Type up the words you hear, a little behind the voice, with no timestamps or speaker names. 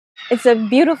It's a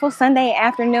beautiful Sunday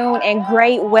afternoon and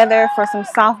great weather for some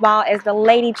softball as the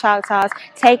Lady Choctaws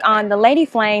take on the Lady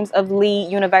Flames of Lee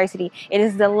University. It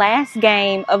is the last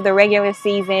game of the regular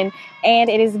season and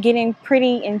it is getting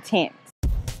pretty intense.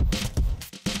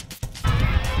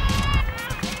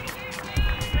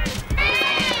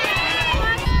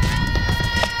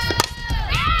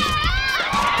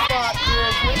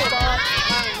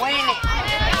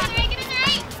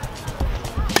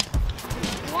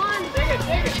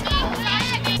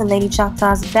 The Lady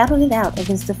Choctaws battled it out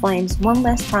against the Flames one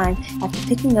last time after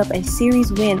picking up a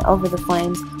series win over the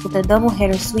Flames with a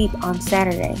doubleheader sweep on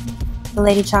Saturday. The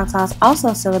Lady Choctaws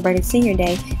also celebrated Senior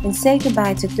Day and said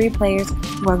goodbye to 3 players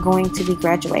who are going to be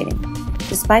graduating.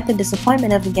 Despite the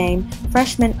disappointment of the game,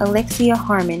 freshman Alexia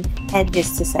Harmon had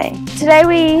this to say. Today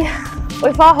we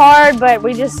fought hard, but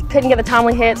we just couldn't get the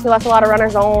timely hits. We left a lot of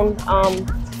runners on.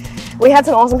 We had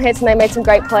some awesome hits and they made some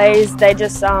great plays. They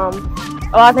just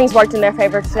a lot of things worked in their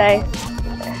favor today.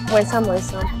 Win some, lose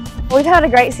some. We've had a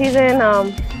great season.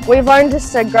 We've learned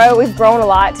just to grow. We've grown a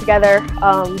lot together.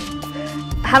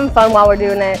 Having fun while we're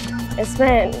doing it. It's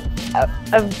been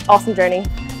an awesome journey.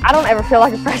 I don't ever feel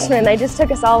like a freshman. They just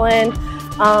took us all in.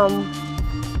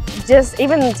 Just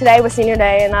even today was Senior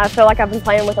Day, and I feel like I've been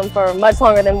playing with them for much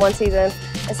longer than one season.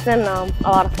 It's been a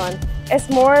lot of fun. It's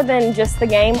more than just the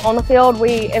game on the field.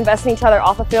 We invest in each other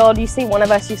off the field. You see one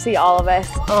of us, you see all of us.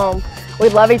 We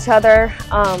love each other.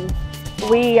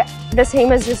 This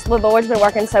team is just, the Lord's been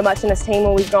working so much in this team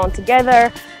and we've grown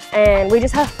together and we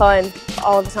just have fun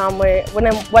all the time.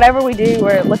 Whatever we do,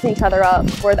 we're lifting each other up.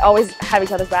 We're always have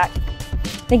each other's back.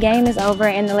 The game is over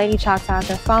and the Lady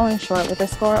Choctaws are falling short with a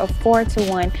score of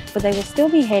 4-1, but they will still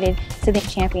be headed to the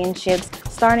championships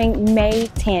starting May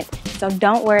 10th. So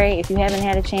don't worry if you haven't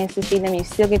had a chance to see them, you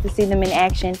still get to see them in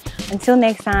action. Until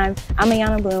next time, I'm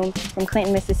Ayana Bloom from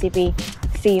Clinton, Mississippi.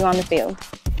 See you on the field.